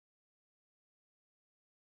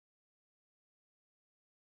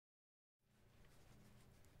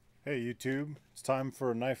Hey YouTube, it's time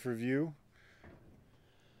for a knife review.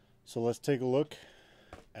 So let's take a look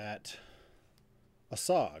at a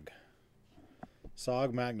SOG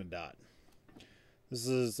Magnadot. This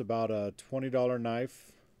is about a $20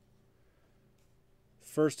 knife.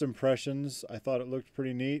 First impressions, I thought it looked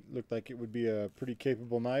pretty neat. Looked like it would be a pretty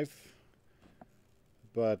capable knife.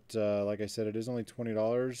 But like I said, it is only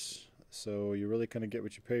 $20, so you really kind of get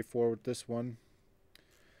what you pay for with this one.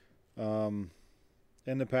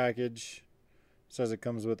 In the package, it says it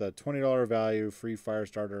comes with a $20 value, free fire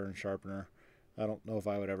starter and sharpener. I don't know if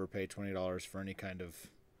I would ever pay $20 for any kind of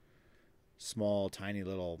small, tiny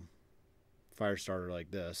little fire starter like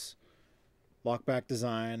this. Lockback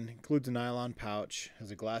design, includes a nylon pouch, has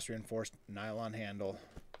a glass reinforced nylon handle.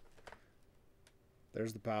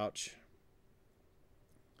 There's the pouch.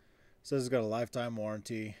 It says it's got a lifetime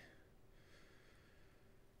warranty.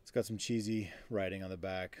 It's got some cheesy writing on the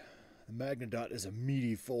back. The Magnadot is a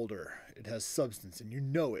meaty folder. It has substance and you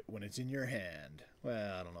know it when it's in your hand.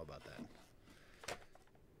 Well, I don't know about that.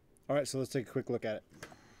 Alright, so let's take a quick look at it.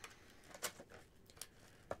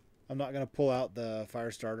 I'm not going to pull out the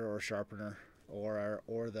fire starter or sharpener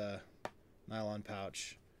or the nylon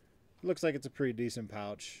pouch. It looks like it's a pretty decent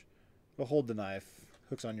pouch. It'll hold the knife,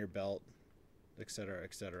 hooks on your belt, etc.,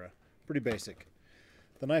 etc. Pretty basic.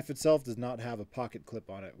 The knife itself does not have a pocket clip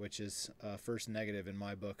on it, which is first negative in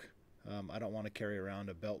my book. I don't want to carry around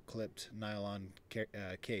a belt-clipped nylon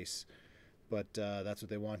case, but that's what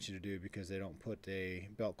they want you to do because they don't put a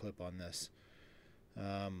belt clip on this. It's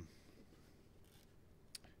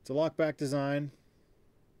a lockback design,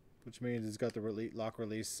 which means it's got the lock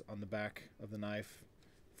release on the back of the knife.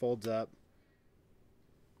 Folds up.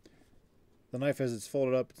 The knife, as it's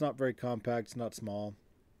folded up, it's not very compact. It's not small.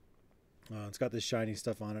 It's got this shiny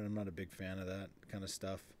stuff on it. I'm not a big fan of that kind of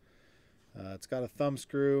stuff. It's got a thumb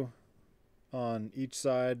screw on each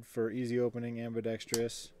side for easy opening,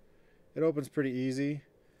 ambidextrous. It opens pretty easy.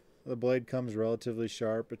 The blade comes relatively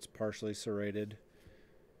sharp. It's partially serrated.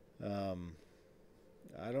 I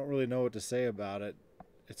don't really know what to say about it.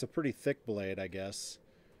 It's a pretty thick blade, I guess.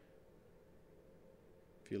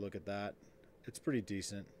 If you look at that, it's pretty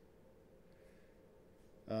decent.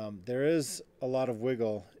 There is a lot of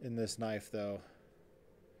wiggle in this knife, though.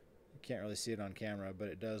 You can't really see it on camera, but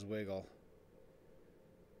it does wiggle.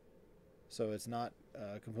 So it's not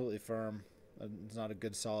completely firm. It's not a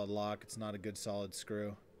good solid lock. It's not a good solid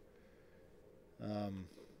screw.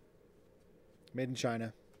 Made in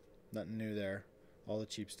China. Nothing new there. All the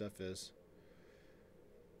cheap stuff is.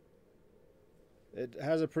 It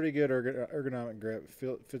has a pretty good ergonomic grip.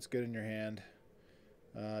 Fits good in your hand.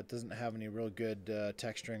 It doesn't have any real good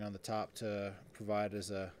texturing on the top to provide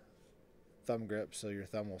as a thumb grip, so your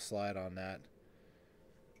thumb will slide on that.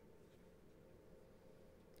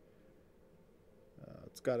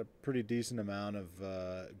 It's got a pretty decent amount of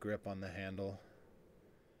grip on the handle.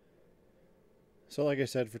 So like I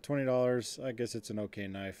said, for $20, I guess it's an okay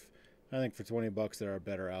knife. I think for 20 bucks there are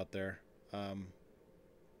better out there.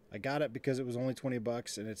 I got it because it was only 20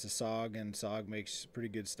 bucks and it's a SOG, and SOG makes pretty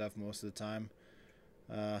good stuff most of the time.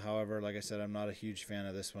 However, like I said, I'm not a huge fan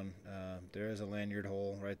of this one. There is a lanyard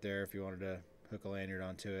hole right there if you wanted to hook a lanyard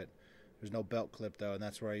onto it. There's no belt clip though, and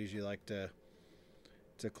that's where I usually like to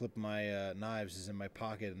clip my knives, is in my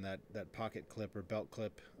pocket, and that pocket clip or belt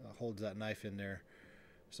clip holds that knife in there,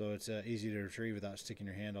 so it's easy to retrieve without sticking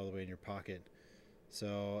your hand all the way in your pocket.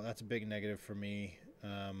 So that's a big negative for me.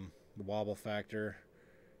 The wobble factor,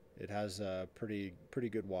 it has a pretty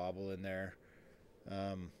good wobble in there.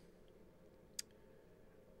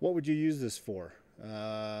 What would you use this for?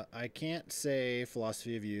 I can't say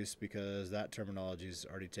philosophy of use because that terminology is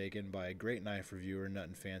already taken by a great knife reviewer,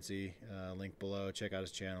 Nut & Fancy. Link below. Check out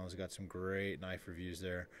his channel. He's got some great knife reviews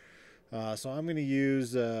there. So I'm going to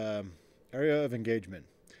use area of engagement,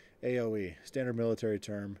 AOE, standard military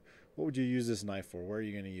term. What would you use this knife for? Where are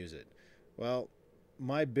you going to use it? Well,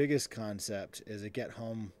 my biggest concept is a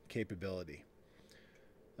get-home capability.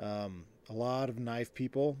 A lot of knife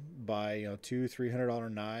people buy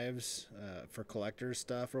 $200-300 knives for collector's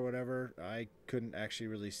stuff or whatever. I couldn't actually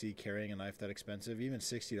really see carrying a knife that expensive. Even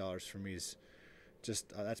 $60 for me is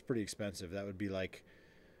just that's pretty expensive. That would be like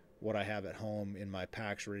what I have at home in my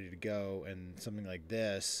packs ready to go, and something like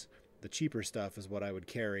this, the cheaper stuff, is what I would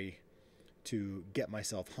carry to get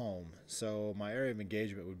myself home. So my area of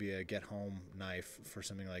engagement would be a get home knife for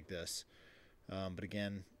something like this. But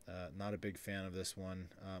again, not a big fan of this one.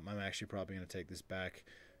 I'm actually probably going to take this back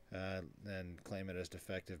and claim it as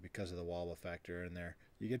defective because of the wobble factor in there.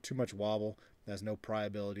 You get too much wobble, there's no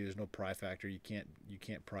pryability, there's no pry factor. You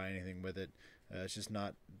can't pry anything with it. It's just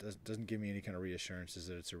not doesn't give me any kind of reassurances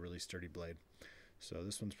that it's a really sturdy blade. So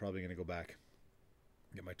this one's probably going to go back,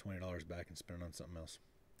 get my $20 back and spend it on something else.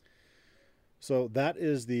 So that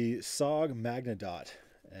is the SOG Magnadot.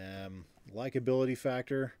 Likability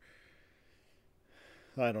factor,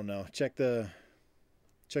 I don't know. Check the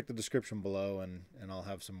description below, and I'll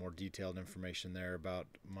have some more detailed information there about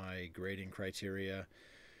my grading criteria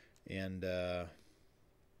and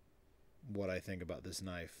what I think about this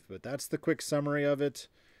knife. But that's the quick summary of it.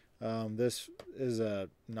 This is a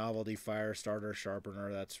novelty fire starter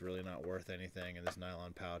sharpener that's really not worth anything. And this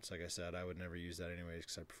nylon pouch, like I said, I would never use that anyways,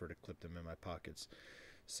 because I prefer to clip them in my pockets.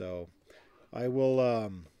 So I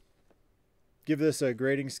will give this a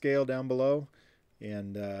grading scale down below,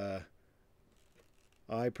 and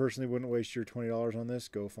I personally wouldn't waste your $20 on this.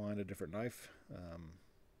 Go find a different knife.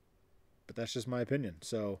 But that's just my opinion.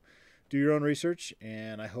 So do your own research,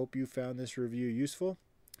 and I hope you found this review useful.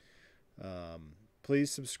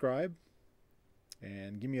 Please subscribe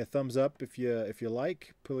and give me a thumbs up if you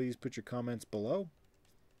like. Please put your comments below.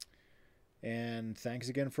 And thanks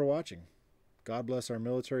again for watching. God bless our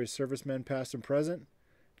military servicemen past and present.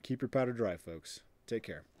 Keep your powder dry, folks. Take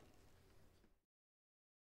care.